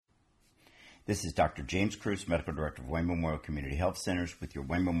This is Dr. James Kruse, Medical Director of Wayne Memorial Community Health Centers with your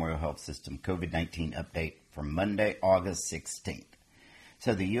Wayne Memorial Health System COVID-19 update for Monday, August 16th.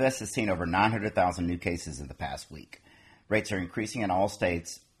 So the U.S. has seen over 900,000 new cases in the past week. Rates are increasing in all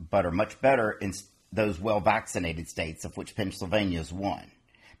states, but are much better in those well-vaccinated states, of which Pennsylvania is one.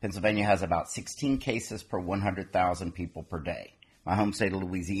 Pennsylvania has about 16 cases per 100,000 people per day. My home state of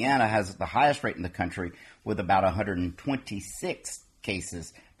Louisiana has the highest rate in the country with about 126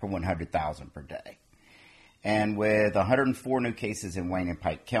 cases per 100,000 per day. And with 104 new cases in Wayne and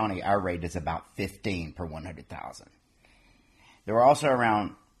Pike County, our rate is about 15 per 100,000. There were also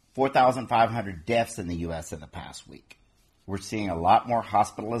around 4,500 deaths in the U.S. in the past week. We're seeing a lot more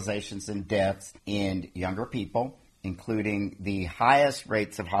hospitalizations and deaths in younger people, including the highest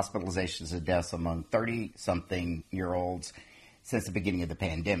rates of hospitalizations and deaths among 30-something-year-olds since the beginning of the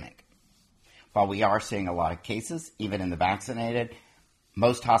pandemic. While we are seeing a lot of cases, even in the vaccinated,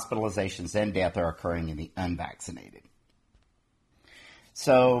 most hospitalizations and death are occurring in the unvaccinated.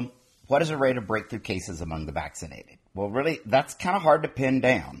 So, what is the rate of breakthrough cases among the vaccinated? Well, really, that's kind of hard to pin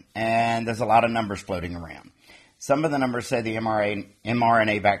down, and there's a lot of numbers floating around. Some of the numbers say the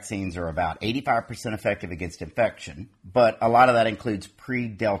mRNA vaccines are about 85% effective against infection, but a lot of that includes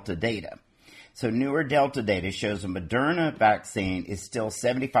pre-Delta data. So newer Delta data shows the Moderna vaccine is still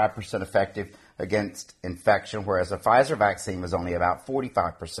 75% effective against infection, whereas the Pfizer vaccine was only about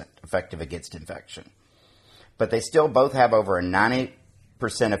 45% effective against infection. But they still both have over a 90%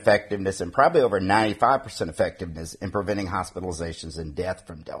 effectiveness and probably over 95% effectiveness in preventing hospitalizations and death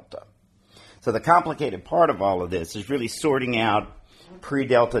from Delta. So the complicated part of all of this is really sorting out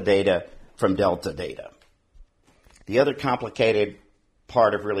pre-Delta data from Delta data. The other complicated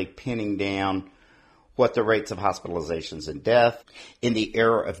part of really pinning down what the rates of hospitalizations and death in the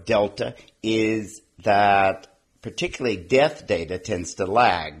era of Delta is that particularly death data tends to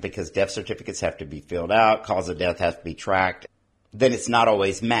lag because death certificates have to be filled out, cause of death has to be tracked. Then it's not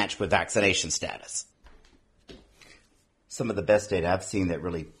always matched with vaccination status. Some of the best data I've seen that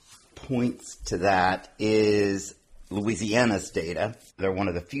really points to that is Louisiana's data. They're one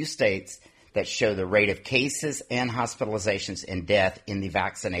of the few states that show the rate of cases and hospitalizations and death in the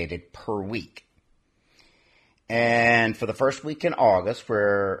vaccinated per week. And for the first week in August,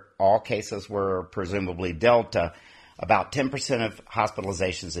 where all cases were presumably Delta, about 10% of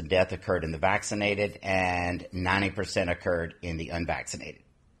hospitalizations and death occurred in the vaccinated and 90% occurred in the unvaccinated.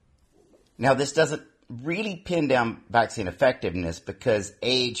 Now, this doesn't really pin down vaccine effectiveness because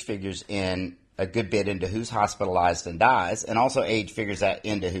age figures in a good bit into who's hospitalized and dies, and also age figures that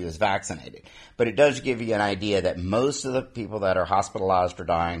into who is vaccinated. But it does give you an idea that most of the people that are hospitalized or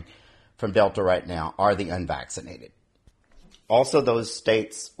dying from Delta right now are the unvaccinated. Also, those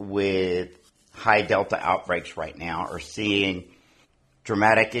states with high Delta outbreaks right now are seeing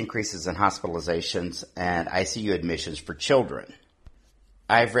dramatic increases in hospitalizations and ICU admissions for children.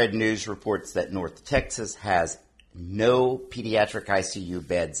 I've read news reports that North Texas has no pediatric ICU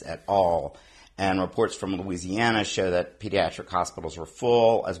beds at all, and reports from Louisiana show that pediatric hospitals are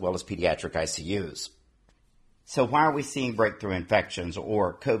full, as well as pediatric ICUs. So why are we seeing breakthrough infections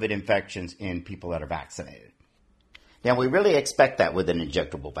or COVID infections in people that are vaccinated? Now, we really expect that with an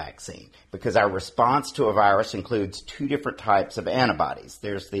injectable vaccine because our response to a virus includes two different types of antibodies.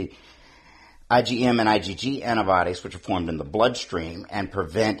 There's the IgM and IgG antibodies, which are formed in the bloodstream and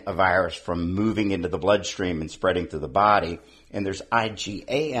prevent a virus from moving into the bloodstream and spreading through the body. And there's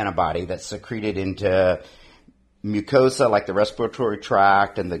IgA antibody that's secreted into mucosa like the respiratory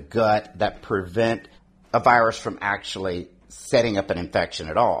tract and the gut that prevent a virus from actually setting up an infection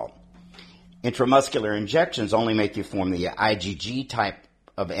at all. Intramuscular injections only make you form the IgG type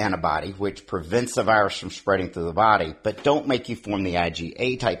of antibody, which prevents the virus from spreading through the body, but don't make you form the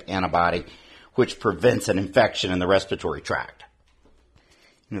IgA type antibody, which prevents an infection in the respiratory tract.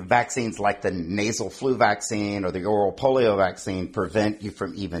 Vaccines like the nasal flu vaccine or the oral polio vaccine prevent you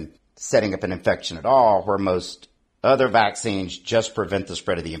from even setting up an infection at all, where most other vaccines just prevent the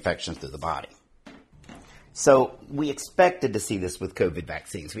spread of the infection through the body. So we expected to see this with COVID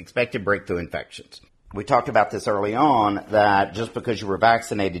vaccines. We expected breakthrough infections. We talked about this early on, that just because you were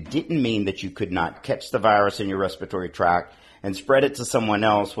vaccinated didn't mean that you could not catch the virus in your respiratory tract and spread it to someone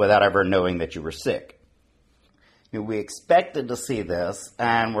else without ever knowing that you were sick. We expected to see this,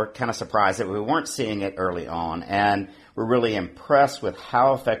 and we're kind of surprised that we weren't seeing it early on, and we're really impressed with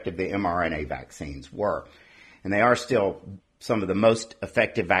how effective the mRNA vaccines were. And they are still some of the most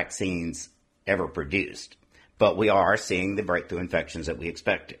effective vaccines ever produced. But we are seeing the breakthrough infections that we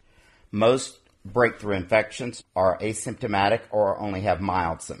expected. Most breakthrough infections are asymptomatic or only have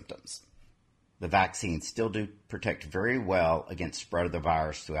mild symptoms. the vaccines still do protect very well against spread of the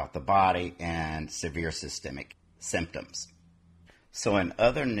virus throughout the body and severe systemic symptoms. So in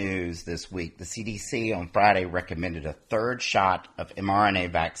other news this week, the CDC on Friday recommended a third shot of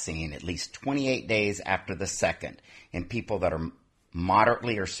mRNA vaccine at least 28 days after the second in people that are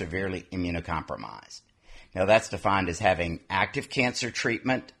moderately or severely immunocompromised. Now that's defined as having active cancer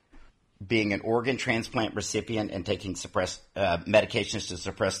treatment, being an organ transplant recipient and taking medications to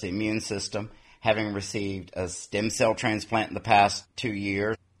suppress the immune system, having received a stem cell transplant in the past 2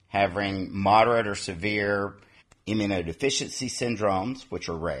 years, having moderate or severe immunodeficiency syndromes, which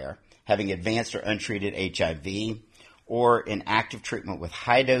are rare, having advanced or untreated HIV, or in active treatment with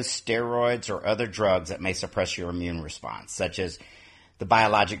high-dose steroids or other drugs that may suppress your immune response, such as the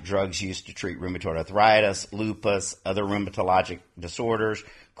biologic drugs used to treat rheumatoid arthritis, lupus, other rheumatologic disorders,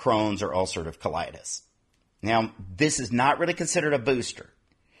 Crohn's, or ulcerative colitis. Now, this is not really considered a booster.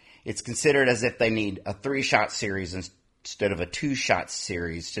 It's considered as if they need a 3-shot series instead of a 2-shot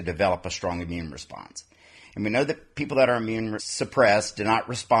series to develop a strong immune response. And we know that people that are immune suppressed do not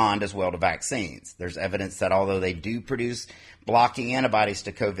respond as well to vaccines. There's evidence that although they do produce blocking antibodies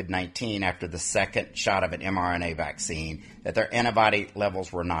to COVID-19 after the second shot of an mRNA vaccine, that their antibody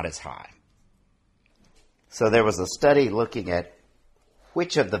levels were not as high. So there was a study looking at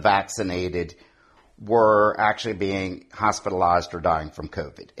which of the vaccinated were actually being hospitalized or dying from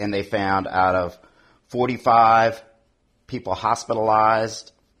COVID. And they found out of 45 people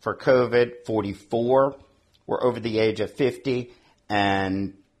hospitalized for COVID, 44 were over the age of 50,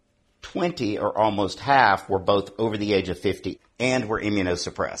 and 20, or almost half, were both over the age of 50 and were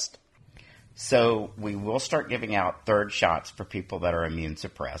immunosuppressed. So we will start giving out third shots for people that are immune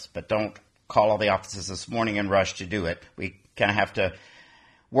suppressed, but don't call all the offices this morning and rush to do it. We kind of have to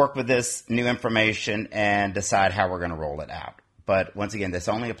work with this new information and decide how we're going to roll it out. But once again, this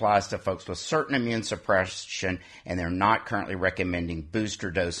only applies to folks with certain immune suppression, and they're not currently recommending booster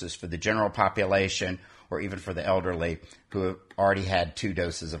doses for the general population or even for the elderly who have already had 2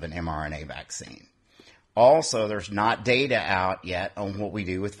 doses of an mRNA vaccine. Also, there's not data out yet on what we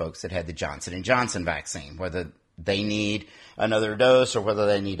do with folks that had the Johnson & Johnson vaccine, whether they need another dose or whether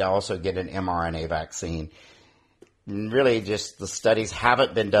they need to also get an mRNA vaccine. Really, just the studies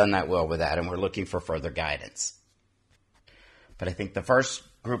haven't been done that well with that, and we're looking for further guidance. But I think the first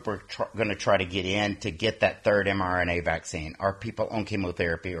group we're going to try to get in to get that third mRNA vaccine are people on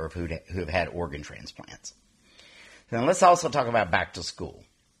chemotherapy or who have had organ transplants. Then let's also talk about back to school.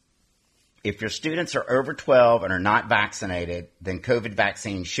 If your students are over 12 and are not vaccinated, then COVID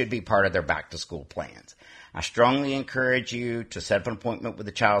vaccine should be part of their back to school plans. I strongly encourage you to set up an appointment with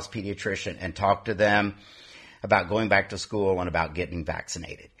the child's pediatrician and talk to them about going back to school and about getting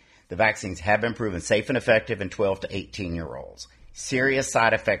vaccinated. The vaccines have been proven safe and effective in 12 to 18-year-olds. Serious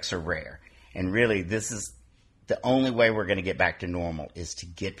side effects are rare. And really, this is the only way we're going to get back to normal is to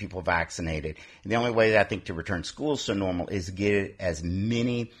get people vaccinated. And the only way that I think to return schools to normal is to get as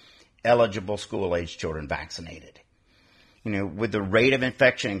many eligible school-age children vaccinated. You know, with the rate of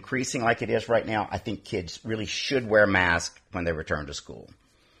infection increasing like it is right now, I think kids really should wear masks when they return to school.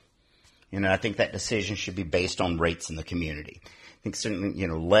 You know, I think that decision should be based on rates in the community. I think certainly,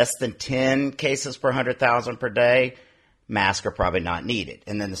 less than 10 cases per 100,000 per day, masks are probably not needed.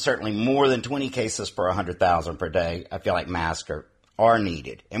 And then certainly more than 20 cases per 100,000 per day, I feel like masks are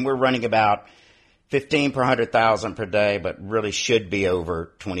needed. And we're running about 15 per 100,000 per day, but really should be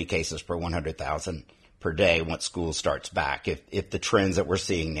over 20 cases per 100,000 per day once school starts back, if the trends that we're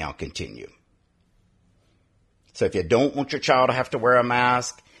seeing now continue. So if you don't want your child to have to wear a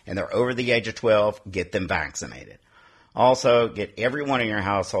mask and they're over the age of 12, get them vaccinated. Also, get everyone in your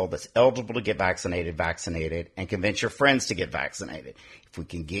household that's eligible to get vaccinated, and convince your friends to get vaccinated. If we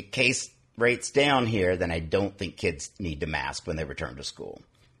can get case rates down here, then I don't think kids need to mask when they return to school.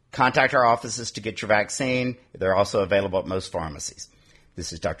 Contact our offices to get your vaccine. They're also available at most pharmacies.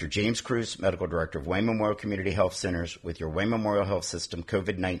 This is Dr. James Cruz, Medical Director of Wayne Memorial Community Health Centers, with your Wayne Memorial Health System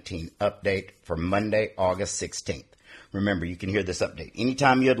COVID-19 update for Monday, August 16th. Remember, you can hear this update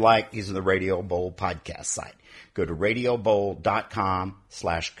anytime you'd like using the Radio Bowl podcast site. Go to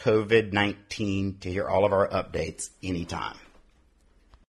radiobowl.com/COVID-19 to hear all of our updates anytime.